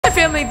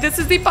family, this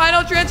is the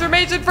final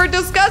transformation for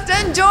Disgust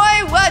and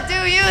Joy. What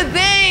do you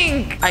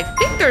think? I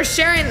think they're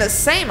sharing the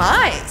same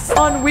eyes.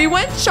 We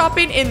went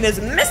shopping in this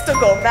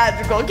mystical,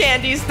 magical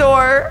candy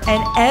store.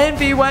 And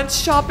Envy went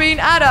shopping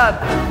at a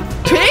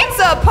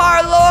pizza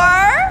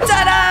parlor.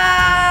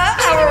 Ta-da!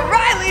 Our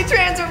Riley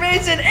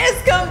transformation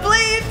is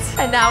complete.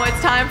 And now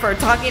it's time for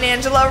Talking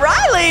Angela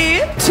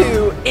Riley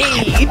to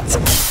eat.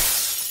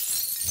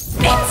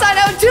 Inside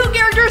Out 2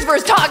 characters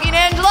versus Talking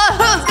Angela.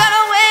 Who's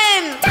gonna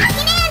win? Talking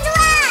Angela!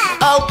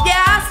 Oh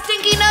yeah,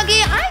 Stinky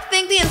Nuggy. I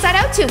think the Inside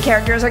Out 2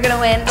 characters are gonna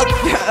win.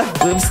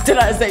 Oops, did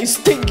I say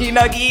Stinky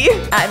Nuggy?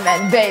 I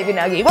meant Baby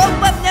Nuggy.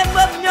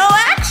 No,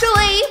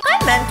 actually,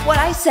 I meant what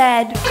I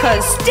said.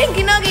 Cause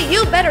Stinky Nuggy,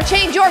 you better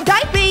change your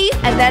diaper.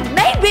 And then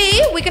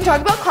maybe we can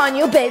talk about calling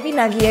you Baby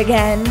Nuggy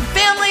again.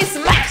 Family,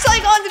 smash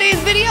like on today's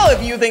video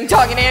if you think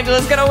Talking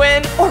Angela's gonna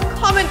win. Or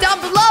comment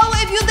down below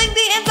if you think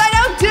the Inside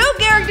Out 2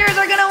 characters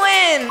are gonna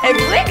win. If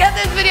we get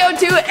this video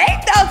to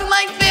 8,000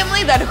 likes,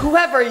 family, then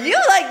whoever you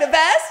like the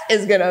best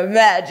is gonna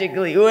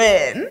magically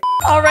win.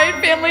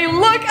 Alright, family,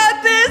 look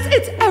at this.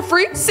 It's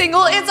every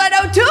single Inside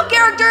Out 2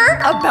 character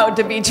about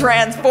to be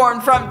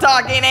transformed from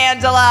Talking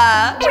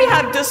Angela. We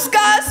have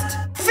Disgust,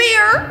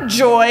 fear,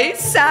 joy,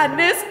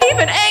 sadness,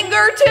 even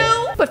anger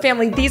too. But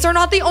family, these are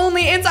not the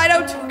only Inside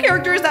Out 2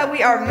 characters that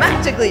we are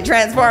magically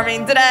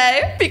transforming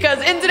today. Because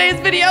in today's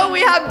video,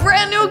 we have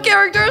brand new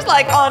characters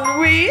like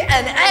Ennui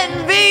and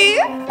Envy.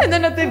 And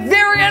then at the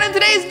very end of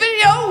today's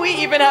video, we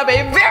even have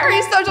a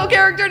very special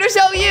character to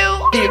show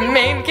you. The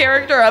main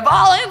character of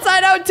all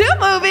Inside Out 2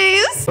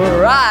 movies,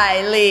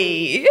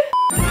 Riley.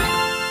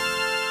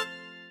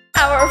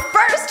 Our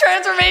first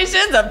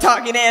transformations of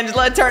Talking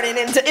Angela turning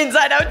into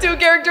Inside Out 2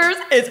 characters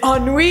is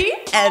Ennui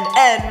and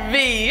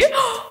Envy.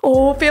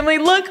 Oh, family,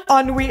 look.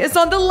 Ennui is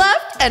on the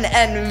left and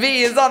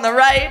Envy is on the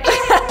right.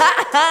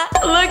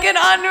 Look at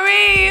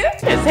Ennui.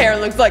 His hair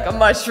looks like a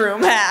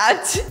mushroom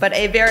hat, but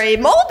a very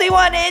moldy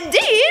one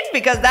indeed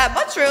because that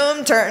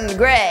mushroom turned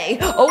gray.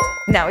 Oh,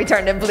 now he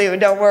turned in blue,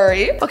 don't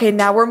worry. Okay,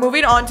 now we're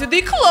moving on to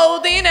the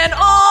clothing and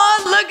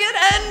look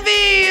at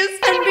Envy's.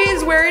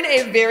 Envy's wearing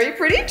a very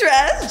pretty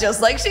dress,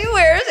 just like she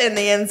wears in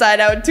the Inside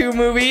Out 2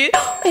 movie.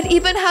 It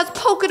even has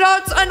polka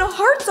dots and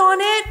hearts on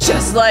it,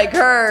 just like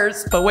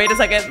hers. But wait a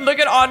second, look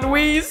at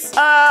Ennui's.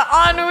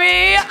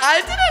 Ennui,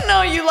 I didn't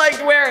know you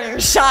liked wearing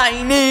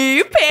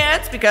shiny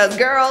pants because,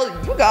 girl,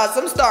 you got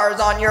some stars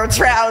on your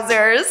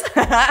trousers.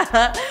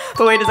 But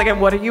wait a second,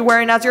 what are you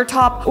wearing as your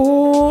top?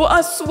 Ooh,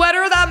 a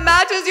sweater that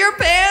matches your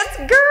pants,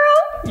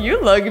 girl.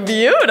 You look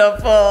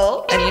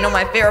beautiful. And you know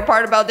my favorite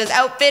part about this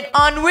outfit,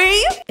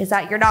 Ennui, is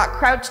that you're not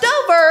crouched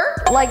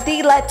over like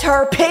the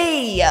letter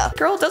P.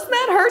 Girl, doesn't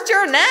that hurt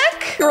your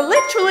neck? You're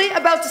literally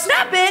about to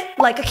snap it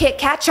like a Kit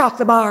Kat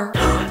chocolate bar.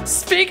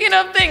 Speaking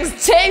of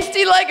things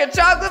tasty like a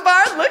chocolate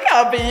bar, look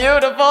how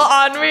beautiful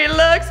Ennui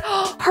looks.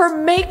 Her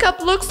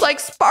makeup looks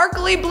like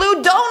sparkly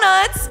blue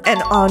donuts.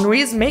 And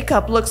Ennui's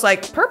makeup looks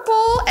like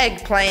purple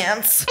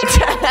eggplants.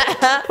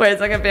 Wait a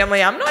second,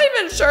 family. I'm not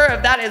even sure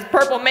if that is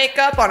purple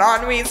makeup on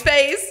Ennui's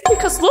face.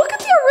 Because look at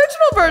the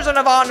original version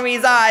of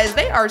Ennui's eyes.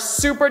 They are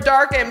super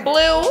dark and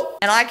blue.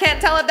 And I can't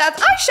tell if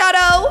that's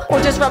eyeshadow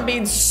or just from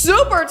being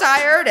super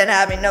tired and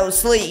having no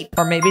sleep.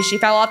 Or maybe she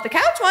fell off the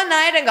couch one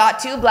night and got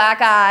 2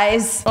 black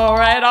eyes. All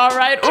right, all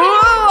right. Ooh,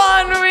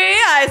 Ennui,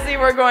 I see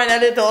we're going a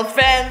little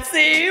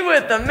fancy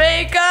with the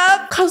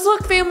makeup. Cause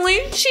look,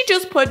 family, she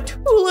just put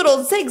 2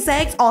 little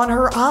zigzags on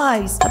her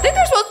eyes. I think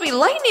they're supposed to be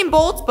lightning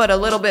bolts, but a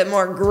little bit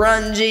more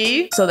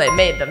grungy, so they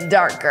made them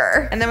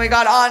darker. And then we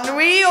got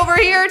Ennui over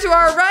here to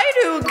our right,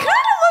 who kind of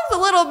looks a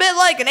little bit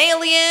like an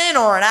alien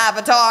or an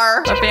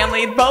avatar. But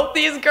family, both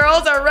these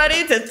girls are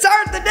ready to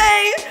start the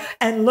day.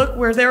 And look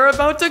where they're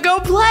about to go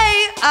play.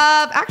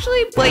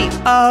 Actually, wait.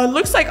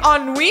 Looks like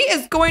Ennui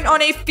is going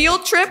on a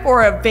field trip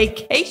or a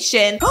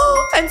vacation.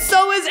 And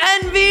so is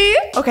Envy.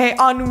 Okay,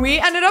 Ennui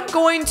ended up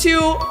going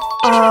to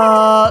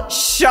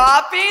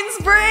shopping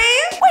spree?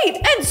 Wait,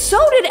 and so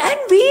did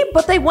Envy,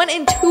 but they went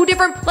in 2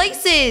 different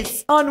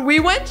places. Ennui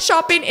went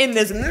shopping in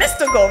this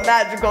mystical,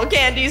 magical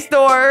candy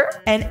store.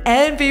 And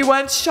Envy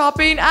went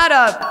shopping at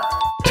a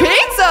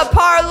pizza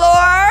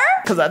parlor.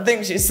 Cause I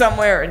think she's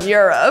somewhere in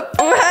Europe.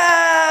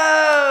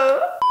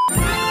 Wow!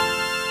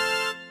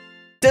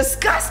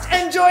 Disgust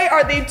and Joy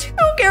are the 2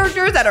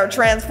 characters that are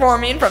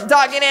transforming from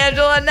Talking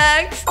Angela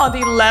next. On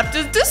the left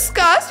is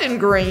Disgust in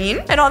green,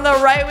 and on the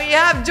right we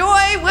have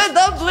Joy with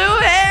the blue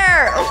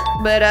hair.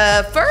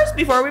 But first,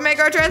 before we make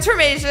our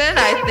transformation,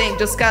 I think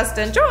Disgust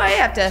and Joy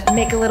have to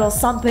make a little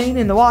something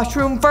in the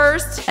washroom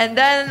first. And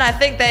then I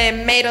think they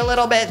made a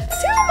little bit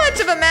too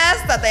much of a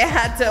mess that they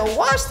had to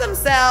wash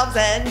themselves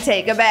and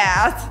take a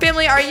bath.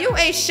 Family, are you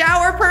a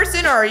shower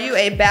person or are you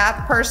a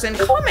bath person?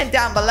 Comment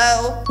down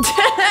below.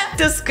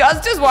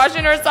 Disgust is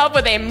washing herself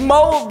with a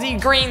moldy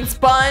green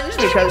sponge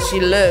because she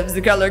loves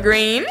the color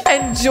green.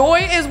 And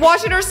Joy is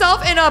washing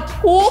herself in a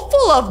pool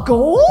full of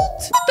gold?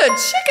 The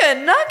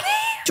chicken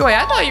nugget? Joy,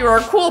 I thought you were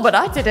cool, but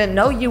I didn't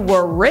know you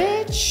were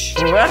rich.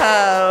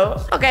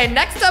 Whoa. Okay,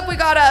 next up we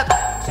gotta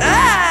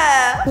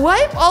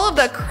wipe all of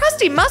the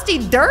crusty, musty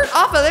dirt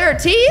off of their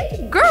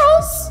teeth. Girl,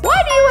 girls?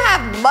 Why do you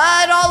have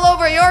mud all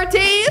over your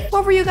teeth?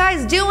 What were you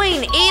guys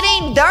doing?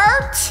 Eating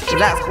dirt?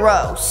 That's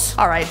gross.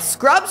 All right,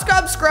 scrub,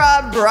 scrub,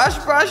 scrub, brush,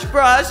 brush,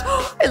 brush.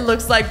 It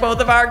looks like both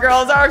of our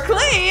girls are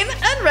clean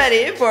and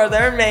ready for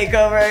their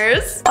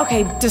makeovers.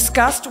 Okay,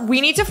 Disgust,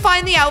 we need to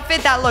find the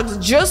outfit that looks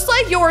just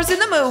like yours in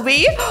the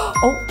movie.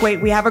 Oh,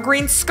 wait, we have a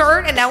green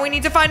skirt and now we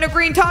need to find a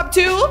green top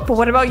too. But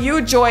what about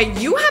you, Joy?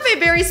 You have a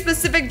very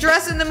specific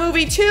dress in the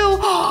movie too.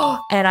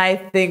 And I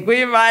think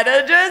we might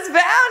have just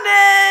found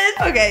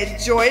it. Okay,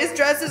 Joy's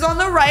dress is on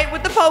the right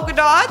with the polka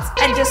dots,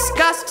 and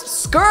Disgust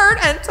skirt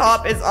and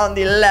top is on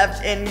the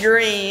left in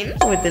green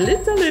with the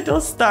little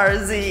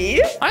starsy.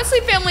 Honestly,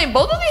 family,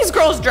 both of these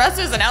girls'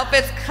 dresses and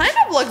outfits kind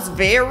of looks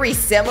very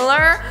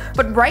similar,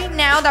 but right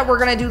now that we're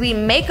gonna do the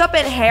makeup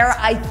and hair,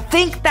 I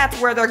think that's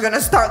where they're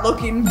gonna start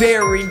looking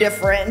very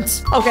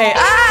different. Okay,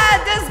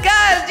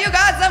 Disgust, you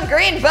got some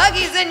green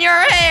buggies in your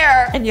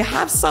hair, and you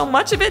have so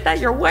much of it that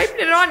you're wiping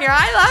it on your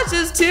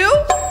eyelashes too?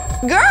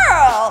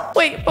 Girl!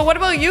 Wait, but what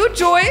about you,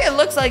 Joy? It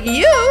looks like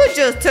you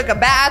just took a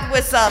bath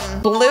with some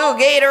blue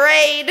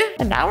Gatorade.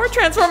 And now we're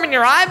transforming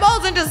your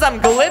eyeballs into some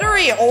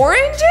glittery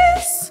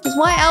oranges?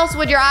 Why else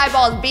would your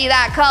eyeballs be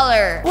that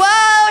color?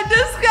 Wow,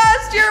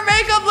 Disgust, your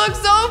makeup looks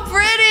so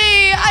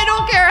pretty. I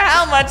don't care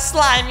how much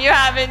slime you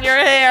have in your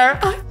hair.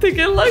 I think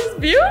it looks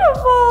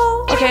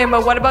beautiful. Okay,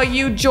 but what about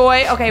you,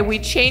 Joy? Okay, we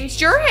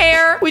changed your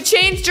hair. We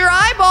changed your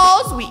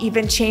eyeballs. We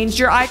even changed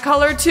your eye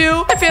color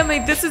too. And family,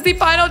 this is the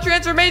final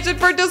transformation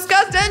for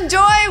Disgust and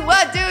Joy.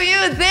 What do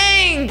you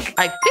think?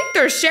 I think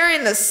they're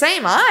sharing the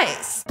same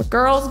eyes. But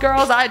girls,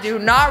 I do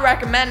not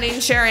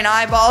recommend sharing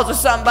eyeballs with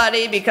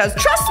somebody because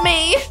trust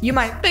me, you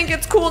might think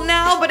it's cool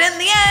now, but in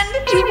the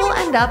end, you will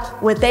end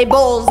up with a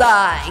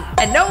bullseye.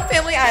 And no,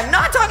 family, I am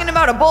not talking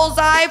about a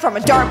bullseye from a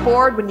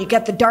dartboard when you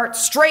get the dart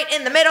straight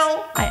in the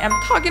middle. I am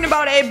talking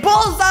about a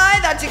bullseye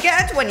that you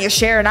get when you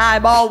share an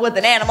eyeball with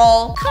an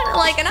animal. Kind of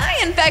like an eye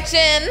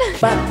infection,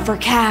 but for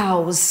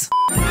cows.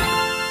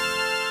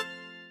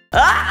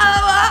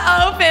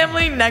 Uh-oh,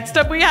 family. Next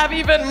up, we have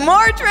even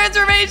more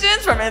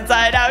transformations from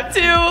Inside Out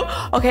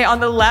 2. Okay, on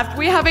the left,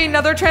 we have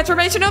another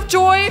transformation of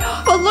Joy.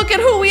 But look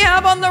at who we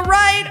have on the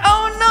right.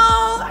 Oh,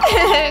 no.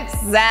 It's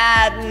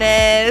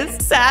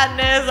Sadness.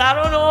 Sadness, I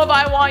don't know if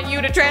I want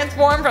you to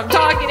transform from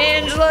Talking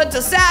Angela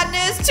to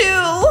Sadness,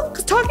 too.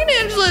 Because Talking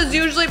Angela is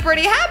usually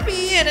pretty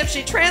happy. And if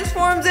she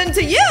transforms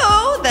into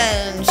you,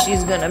 then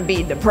she's gonna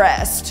be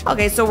depressed.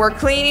 Okay, so we're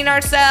cleaning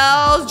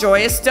ourselves.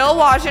 Joy is still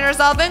washing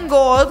herself in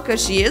gold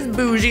because she is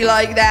bougie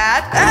like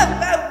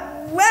that.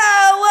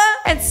 Wow!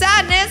 And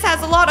Sadness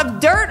has a lot of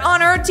dirt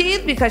on her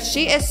teeth because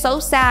she is so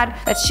sad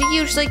that she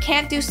usually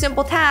can't do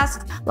simple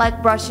tasks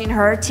like brushing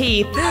her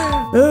teeth.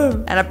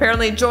 And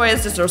apparently Joy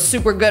is just a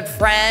super good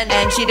friend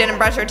and she didn't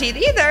brush her teeth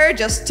either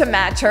just to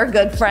match her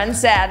good friend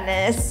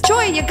Sadness.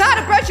 Joy, you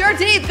gotta brush your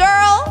teeth,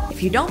 girl!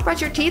 If you don't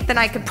brush your teeth, then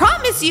I can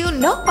promise you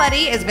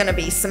nobody is gonna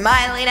be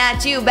smiling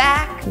at you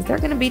back because they're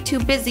gonna be too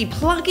busy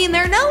plugging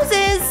their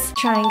noses.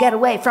 Try and get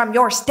away from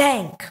your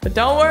stank. But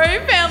don't worry,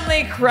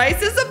 family.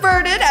 Crisis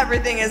averted.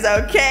 Everything is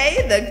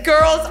okay. The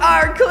girls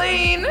are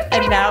clean.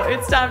 And now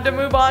it's time to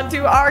move on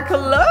to our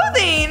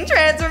clothing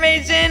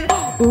transformation.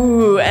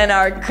 Ooh, and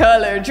our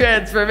color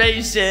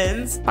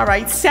transformations. All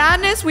right,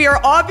 Sadness, we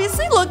are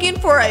obviously looking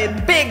for a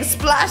big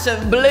splash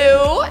of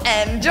blue.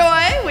 And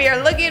Joy, we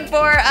are looking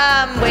for,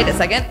 wait a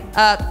second.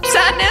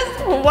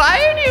 Sadness,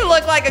 why do you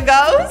look like a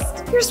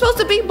ghost? You're supposed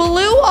to be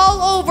blue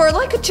all over,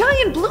 like a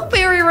giant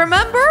blueberry,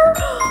 remember?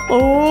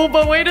 Oh,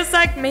 but wait a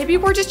sec. Maybe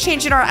we're just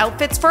changing our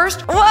outfits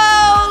first.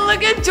 Whoa,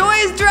 look at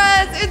Joy's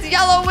dress. It's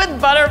yellow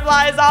with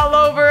butterflies all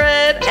over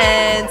it.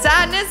 And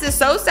Sadness is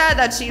so sad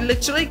that she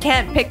literally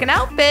can't pick an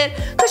outfit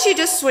because she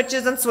just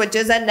switches and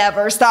switches and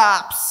never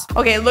stops.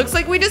 Okay, it looks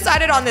like we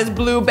decided on this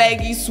blue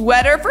baggy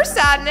sweater for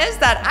Sadness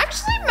that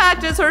actually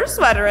matches her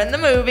sweater in the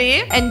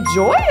movie. And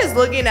Joy is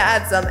looking to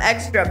add some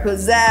extra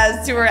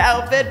pizzazz to her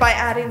outfit by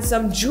adding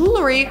some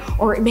jewelry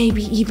or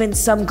maybe even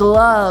some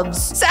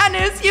gloves.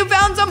 Sadness, you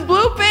found some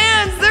blue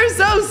pants. They're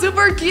so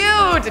super cute.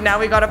 And now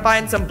we gotta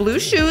find some blue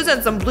shoes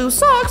and some blue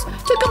socks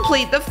to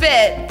complete the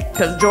fit.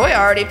 Because Joy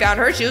already found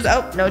her shoes.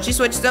 Oh, no, she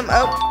switched them.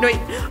 Oh, no, wait.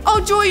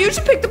 Oh, Joy, you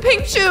should pick the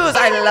pink shoes.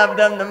 I love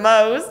them the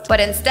most. But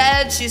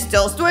instead, she's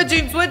still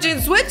switching,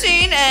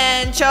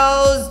 and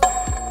chose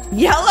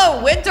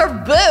yellow winter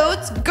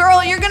boots.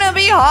 Girl, you're gonna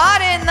be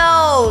hot in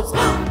those.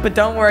 But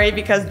don't worry,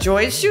 because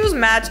Joy's shoes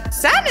match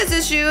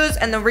Sadness's shoes,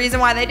 and the reason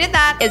why they did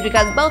that is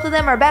because both of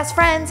them are best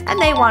friends and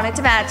they wanted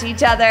to match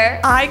each other.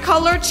 Eye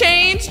color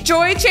change.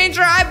 Joy changed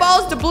her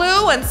eyeballs to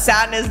blue and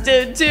Sadness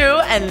did too.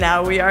 And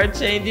now we are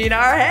changing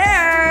our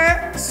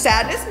hair.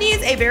 Sadness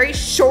needs a very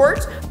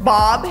short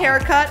bob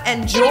haircut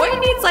and Joy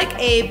needs like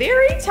a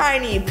very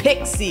tiny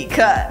pixie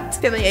cut.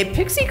 Family, a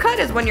pixie cut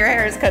is when your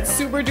hair is cut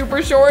super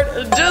duper short,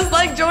 just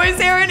like Joy Joy's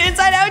hair in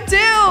Inside Out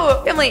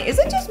too. Family, is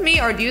it just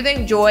me or do you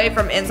think Joy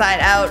from Inside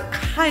Out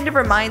kind of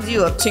reminds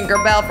you of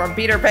Tinkerbell from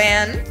Peter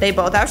Pan? They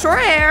both have short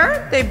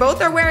hair, they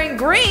both are wearing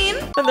green,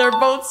 and they're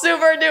both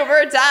super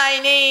duper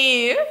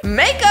tiny.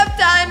 Makeup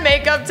time,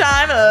 makeup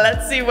time.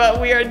 Let's see what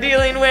we are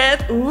dealing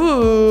with.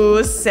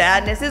 Ooh,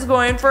 Sadness is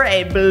going for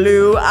a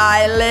blue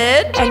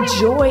eyelid, and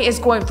Joy is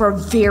going for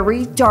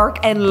very dark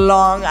and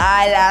long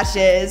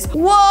eyelashes.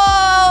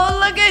 Whoa,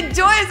 look at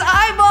Joy's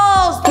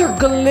eyeballs. They're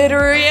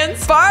glittery and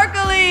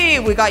sparkly.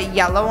 We got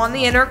yellow on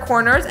the inner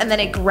corners, and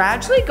then it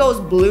gradually goes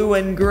blue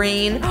and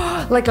green,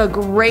 like a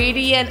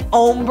gradient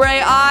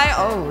ombre eye.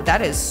 Oh,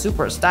 that is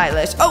super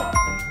stylish. Oh,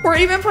 we're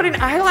even putting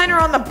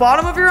eyeliner on the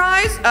bottom of your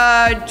eyes.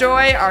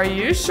 Joy, are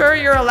you sure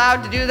you're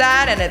allowed to do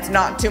that and it's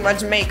not too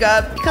much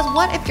makeup? Because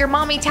what if your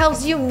mommy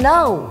tells you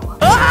no?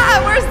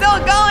 Ah, we're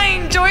still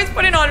going. Joy's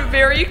putting on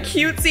very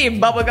cutesy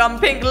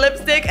bubblegum pink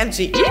lipstick, and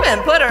she even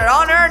put it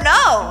on her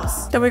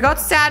nose. Then we got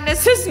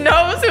Sadness's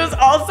nose, who's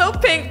also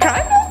pink,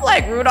 kind of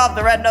like Rudolph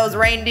the Red-Nosed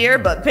Reindeer,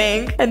 but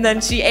pink. And then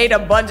she ate a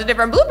bunch of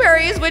different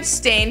blueberries, which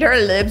stained her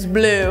lips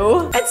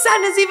blue. And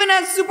Sadness even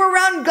has super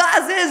round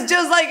glasses,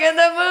 just like in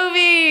the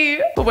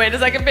movie. But wait a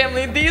second,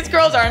 family. These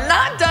girls are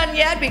not done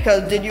yet,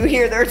 because did you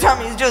hear their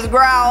tummies just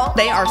growl?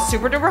 They are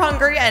super duper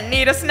hungry and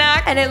need a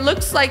snack. And it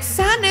looks like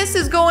Sadness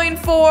is going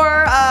for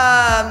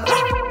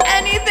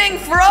anything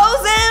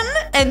frozen,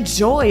 and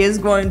Joy is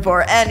going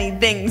for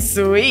anything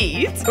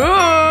sweet.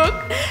 Ooh.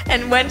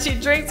 And when she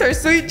drinks her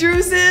sweet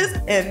juices,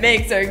 it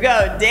makes her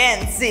go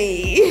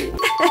dancy.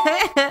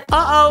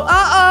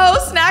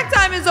 Uh-oh, snack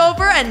time is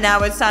over, and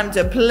now it's time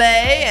to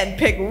play and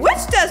pick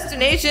which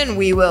destination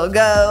we will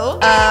go.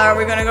 Are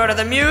we gonna go to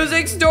the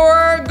music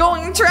store,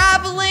 going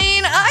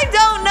traveling? I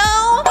don't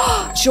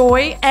know.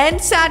 Joy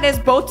and Sadness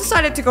both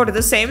decided to go to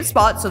the same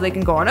spot so they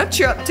can go on a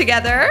trip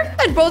together,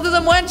 and both of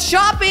them went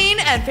shopping.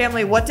 And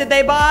family, what did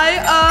they buy?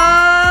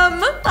 I'm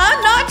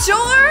not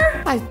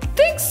sure. I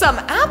think some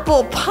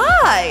apple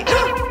pie.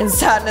 And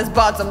Sadness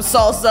bought some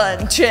salsa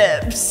and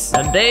chips,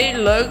 and they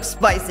look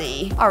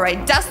spicy. All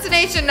right,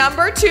 destination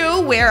number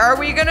 2. Where are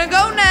we gonna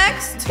go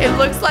next? It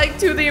looks like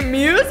to the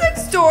music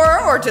store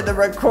or to the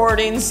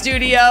recording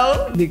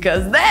studio,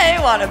 because they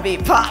want to be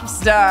pop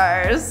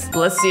stars.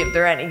 Let's see if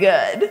they're any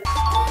good.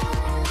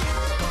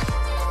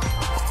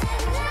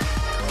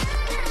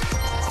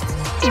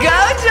 Go,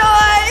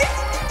 Joy!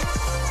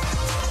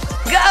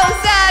 Go,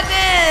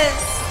 Sadness!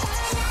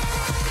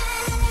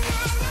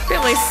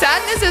 Family,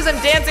 Sadness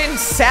isn't dancing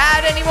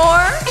sad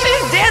anymore.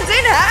 She's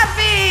dancing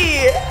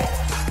happy!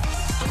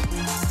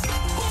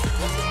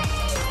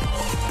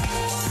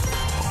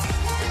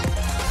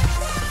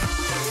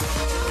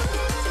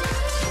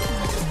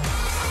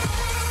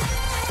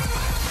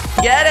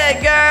 Get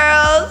it,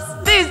 girls?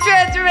 These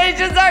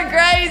transformations are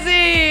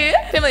crazy!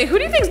 Family, who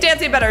do you think's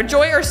dancing better,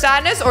 Joy or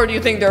Sadness, or do you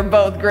think they're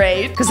both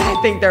great? Because I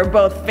think they're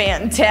both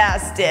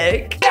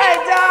fantastic.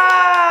 Good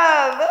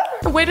job!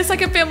 Wait a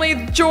second,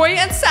 family. Joy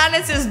and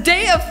Sadness's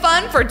day of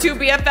fun for 2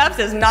 BFFs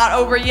is not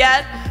over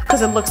yet,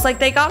 because it looks like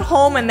they got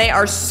home and they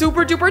are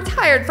super duper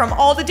tired from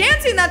all the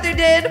dancing that they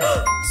did.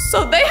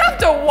 So they have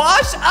to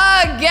wash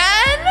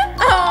again?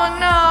 Oh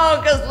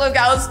no, because look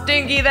how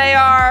stinky they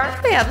are.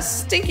 They have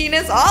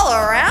stinkiness all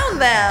around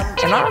them.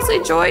 And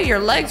honestly, Joy, your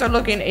legs are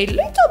looking a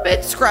little bit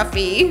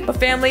scruffy. But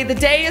family, the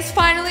day is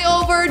finally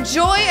over.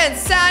 Joy and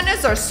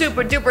Sadness are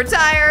super duper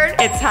tired.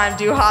 It's time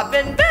to hop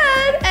in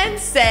bed and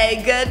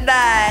say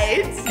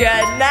goodnight.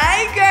 Good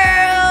night,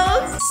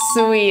 girls.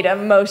 Sweet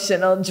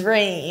emotional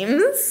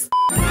dreams.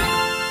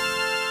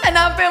 And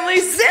now,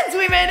 family, since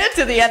we made it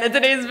to the end of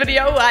today's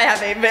video, I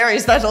have a very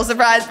special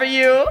surprise for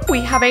you.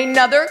 We have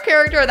another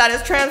character that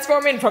is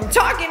transforming from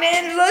Talking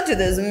Angela to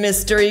this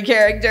mystery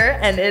character,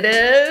 and it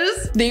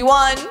is the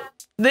one,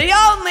 the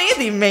only,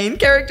 the main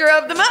character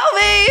of the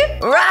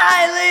movie,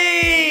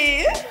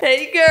 Riley!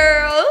 Hey,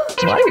 girl.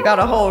 Why you got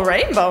a whole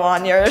rainbow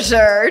on your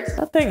shirt?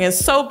 That thing is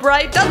so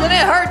bright, doesn't it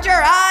hurt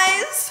your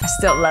eyes? I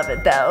still love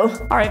it, though.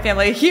 All right,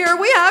 family, here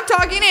we have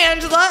Talking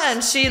Angela,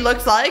 and she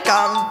looks like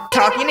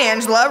Talking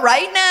Angela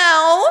right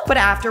now. But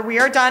after we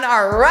are done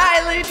our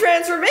Riley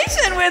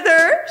transformation with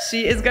her,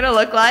 she is gonna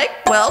look like,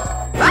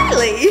 well,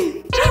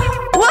 Riley.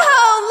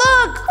 Wow,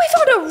 look! We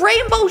found a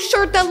rainbow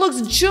shirt that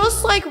looks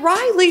just like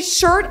Riley's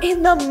shirt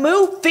in the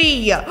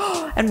movie.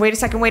 And wait a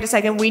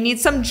second. We need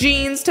some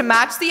jeans to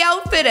match the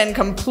outfit and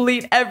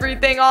complete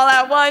everything all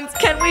at once.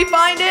 Can we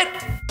find it?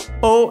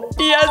 Oh,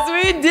 yes,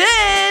 we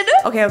did.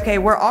 Okay,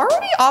 we're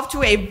already off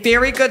to a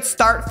very good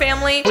start,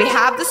 family. We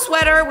have the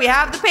sweater, we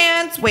have the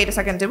pants. Wait a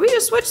second, did we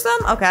just switch them?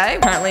 Okay,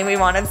 apparently we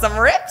wanted some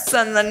rips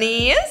on the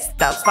knees.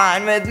 That's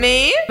fine with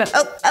me. But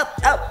up.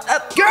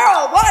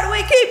 Girl, why do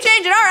we keep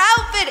changing our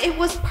outfit? It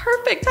was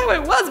perfect how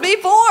it was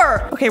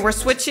before. Okay, we're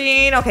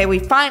switching. Okay, we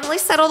finally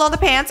settled on the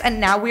pants,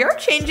 and now we are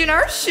changing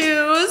our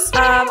shoes.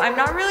 I'm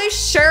not really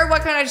sure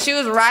what kind of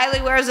shoes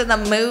Riley wears in the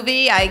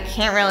movie. I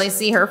can't really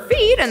see her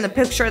feet in the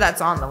picture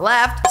that's on the left.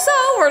 So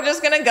we're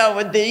just gonna go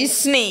with these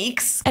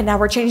sneaks. And now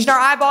we're changing our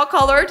eyeball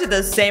color to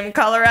the same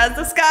color as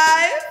the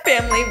sky.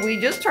 Family, we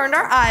just turned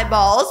our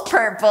eyeballs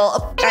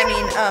purple.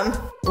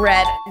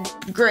 red,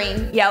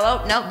 green,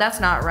 yellow. Nope, that's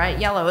not right.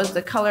 Yellow is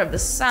the color of the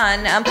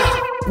sun.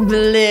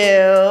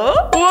 Blue.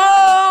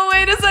 Whoa,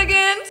 wait a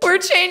second. We're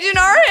changing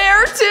our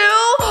hair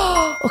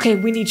too. Okay,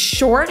 we need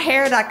short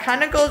hair that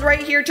kind of goes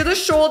right here to the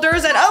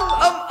shoulders. And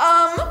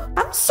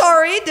I'm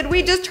sorry. Did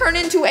we just turn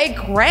into a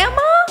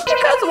grandma?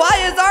 Because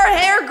why is our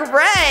hair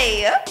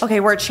gray? Okay,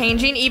 we're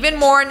changing even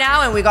more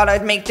now, and we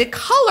gotta make the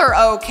color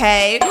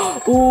okay.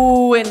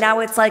 Ooh, and now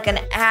it's like an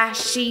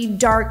ashy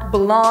dark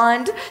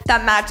blonde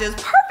that matches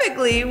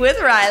perfectly with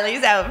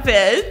Riley's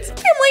outfit.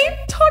 Family,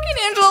 Talking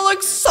Angela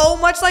looks so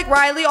much like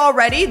Riley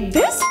already.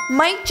 This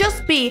might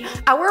just be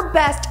our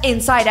best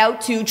Inside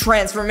Out 2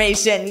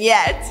 transformation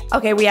yet.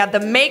 Okay, we have the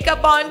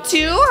makeup on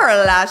too.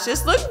 Her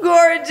lashes look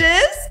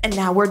gorgeous. And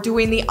now we're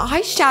doing the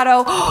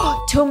eyeshadow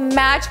to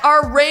match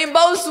our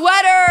rainbow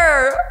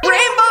sweater.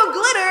 Rainbow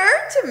glitter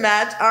to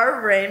match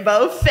our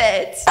rainbow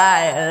fit.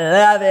 I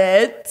love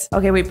it.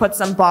 Okay, we put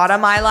some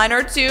bottom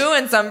eyeliner too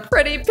and some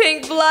pretty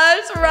pink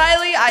blush.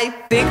 Riley,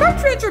 I think our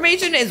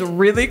transformation is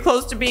really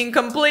close to being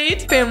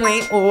complete.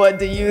 Family, what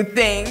do you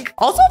think?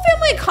 Also,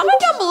 family, comment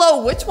down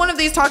below which one of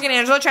these Talking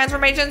Angela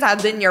transformations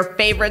has been your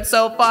favorite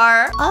so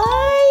far.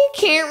 I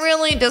can't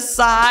really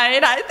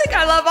decide. I think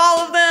I love all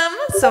of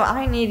them. So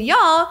I need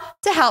y'all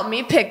to help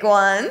me pick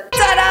one.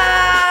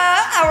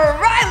 Ta-da! Our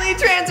Riley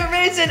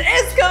transformation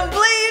is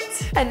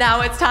complete. And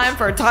now it's time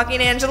for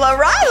Talking Angela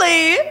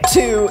Riley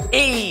to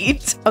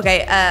eat.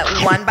 Okay,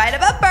 one bite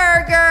of a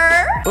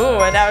burger.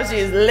 Ooh, and now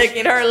she's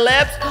licking her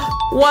lips.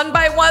 One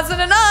bite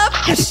wasn't enough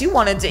because she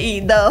wanted to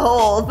eat the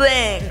whole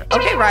thing.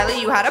 Okay, Riley,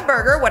 you had a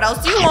burger. What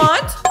else do you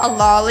want? A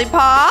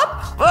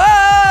lollipop?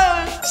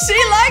 Whoa, she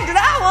liked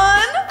that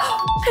one.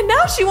 And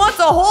now she wants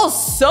a whole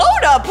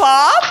soda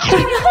pop.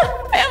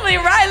 Family,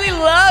 Riley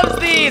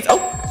loves these.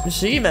 Oh,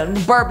 she even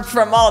burped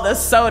from all the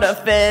soda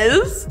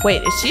fizz.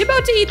 Wait, is she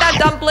about to eat that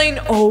dumpling?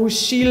 Oh,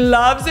 she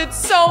loves it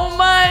so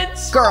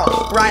much.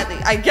 Girl, Riley,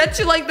 I get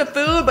you like the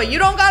food, but you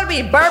don't gotta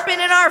be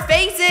burping in our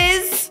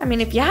faces. I mean,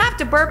 if you have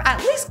to burp, at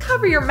least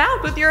cover your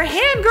mouth with your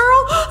hand,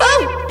 girl.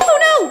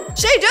 Oh no,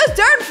 she just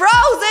turned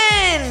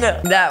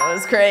frozen. That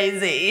was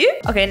crazy.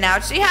 Okay, now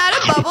she had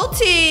a bubble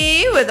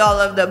tea with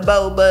all of the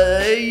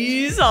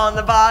bobas on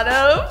the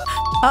bottom.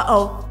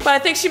 Uh-oh, but I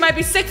think she might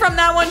be sick from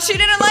that one. She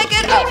didn't like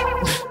it.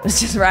 Oh, it's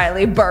just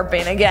Riley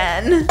burping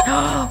again.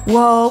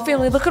 Whoa,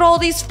 family, look at all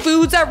these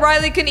foods that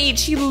Riley can eat.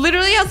 She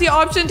literally has the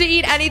option to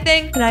eat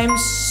anything, and I'm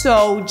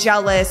so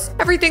jealous.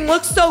 Everything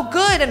looks so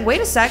good. And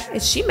wait a sec,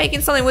 is she making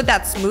something with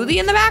that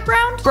smoothie in the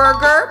background?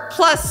 Burger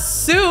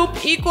plus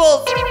soup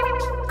equals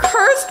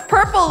cursed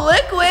purple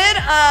liquid.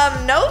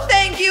 No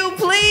thank you,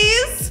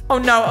 please. Oh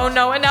no,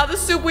 and now the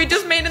soup we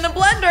just made in the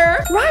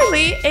blender.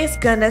 Riley is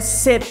gonna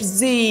sip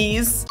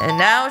these. And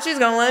now she's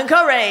gonna learn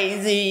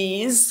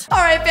crazies. All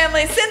right,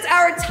 family, since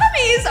our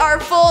tummies are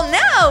full,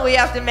 now we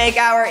have to make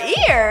our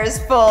ears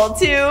full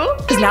too.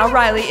 Because now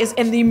Riley is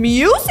in the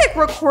music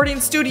recording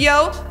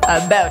studio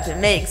about to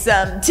make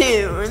some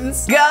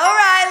tunes. Go,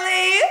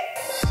 Riley!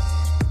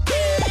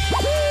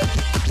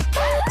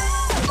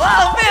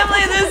 Wow,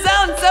 family, this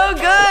sounds so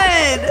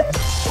good!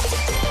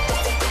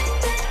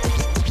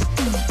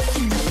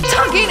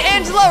 Talking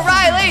Angela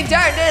Riley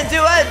turned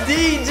into a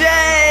DJ!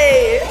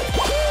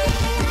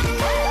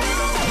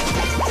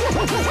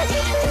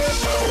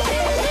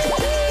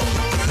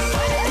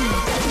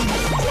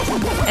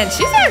 And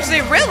she's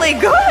actually really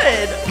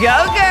good!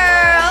 Go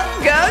girl!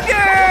 Go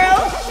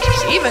girl!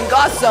 She even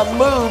got some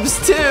moves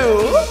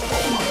too!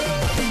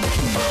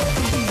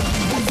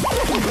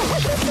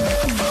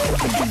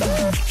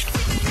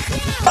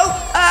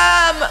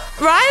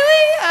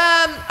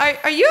 Riley,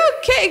 are you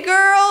okay,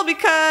 girl?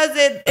 Because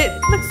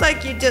it looks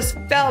like you just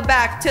fell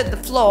back to the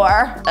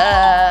floor.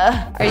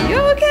 Are you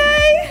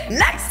okay?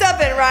 Next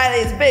up in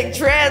Riley's big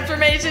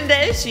transformation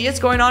day, she is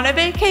going on a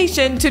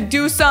vacation to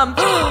do some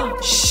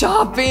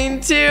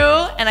shopping too.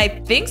 And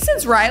I think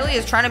since Riley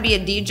is trying to be a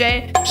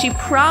DJ, she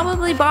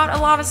probably bought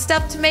a lot of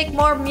stuff to make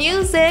more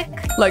music.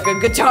 Like a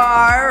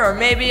guitar or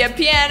maybe a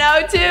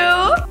piano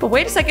too. But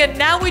wait a second,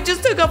 now we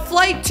just took a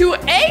flight to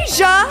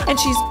Asia and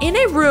she's in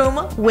a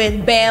room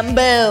with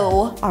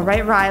bamboo. All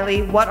right,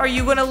 Riley, what are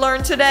you gonna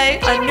learn today?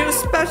 A new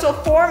special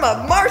form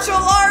of martial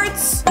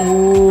arts?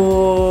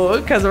 Ooh,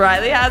 because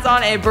Riley has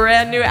on a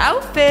brand new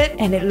outfit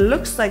and it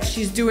looks like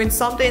she's doing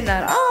something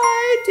that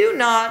I do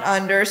not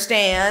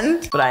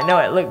understand. But I know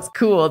it looks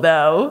cool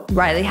though.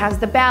 Riley has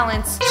the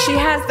balance. She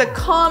has the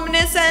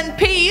calmness and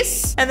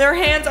peace. And their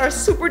hands are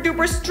super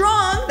duper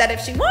strong that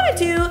if she wanted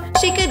to,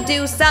 she could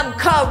do some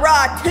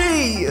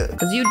karate.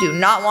 Because you do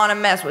not want to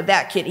mess with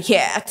that kitty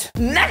cat.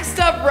 Next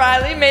up,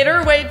 Riley made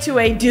her way to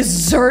a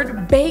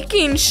dessert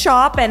baking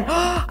shop and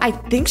I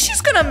think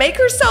she's gonna make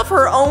herself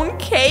her own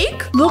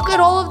cake. Look at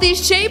all of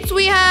these shapes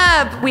we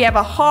have. We have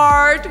a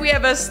heart, we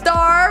have a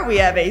star, we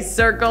have a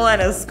circle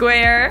and a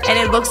square. And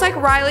it looks like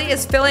Riley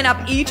is filling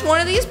up each one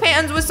of these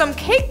pans with some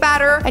cake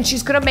batter and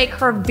she's gonna make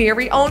her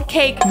very own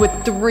cake with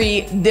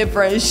 3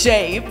 different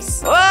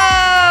shapes.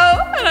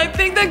 Whoa! And I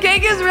think the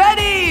cake is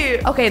ready.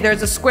 Okay,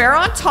 there's a square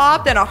on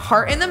top, then a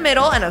heart in the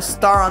middle, and a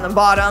star on the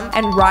bottom.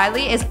 And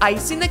Riley is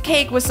icing the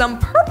cake with some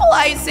purple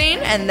icing,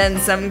 and then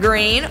some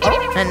green.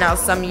 Oh, and now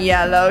some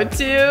yellow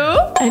too.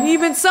 And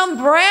even some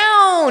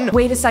brown.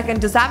 Wait a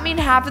second, does that mean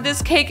half of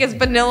this cake is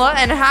vanilla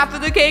and half of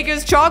the cake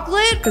is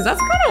chocolate? Because that's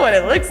kind of what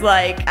it looks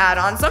like. Add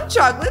on some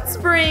chocolate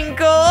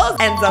sprinkles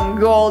and some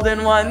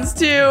golden ones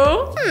too.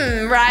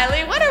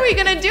 Riley, what are we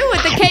gonna do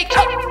with the cake?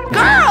 Oh,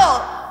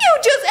 girl! You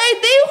just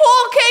ate the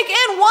whole cake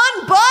in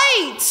one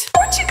bite!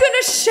 Aren't you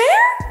gonna share?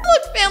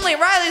 Look, family,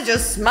 Riley's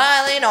just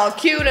smiling all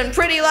cute and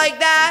pretty like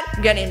that,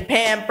 getting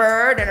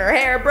pampered and her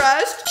hair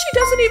brushed. She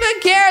doesn't even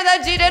care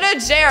that she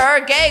didn't share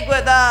her cake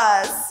with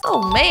us.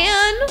 Oh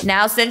man.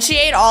 Now since she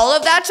ate all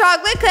of that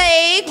chocolate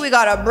cake, we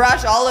gotta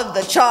brush all of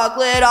the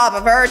chocolate off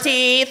of her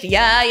teeth.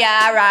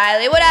 Yeah,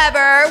 Riley,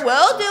 whatever.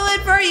 We'll do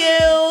it for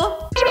you.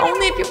 But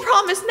only if you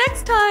promise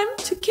next time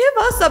to give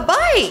us a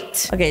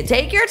bite. Okay,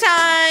 take your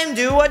time,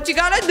 do what you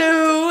gotta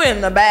do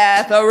in the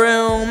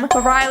bathroom.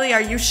 But Riley,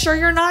 are you sure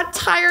you're not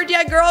tired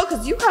yet, girl?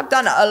 Because you have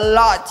done a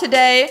lot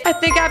today. I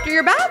think after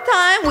your bath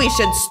time, we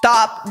should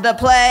stop the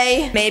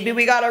play. Maybe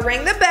we gotta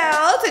ring the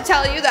bell to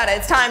tell you that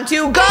it's time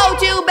to go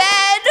to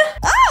bed.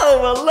 Oh,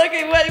 well, look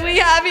at what we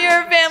have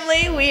here,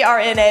 family. We are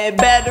in a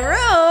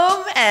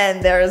bedroom,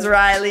 and there's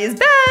Riley's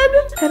bed.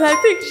 And I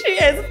think she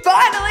is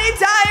finally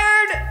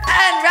tired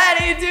and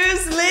ready to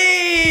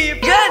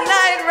sleep. Good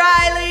night,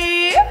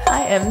 Riley.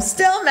 I am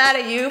still mad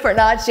at you for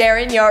not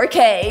sharing your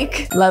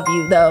cake. Love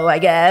you, though, I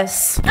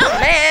guess. Oh,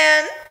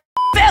 man.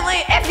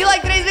 Family, if you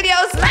like today's video,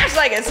 smash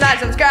like and smash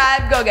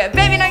subscribe. Go get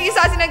Baby Nuggy,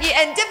 Saucy Nuggy,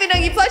 and Dippy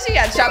Nuggy plushie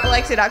at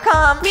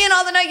shopalexia.com. Me and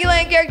all the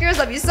Nuggyland characters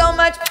love you so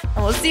much,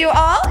 and we'll see you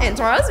all in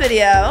tomorrow's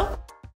video.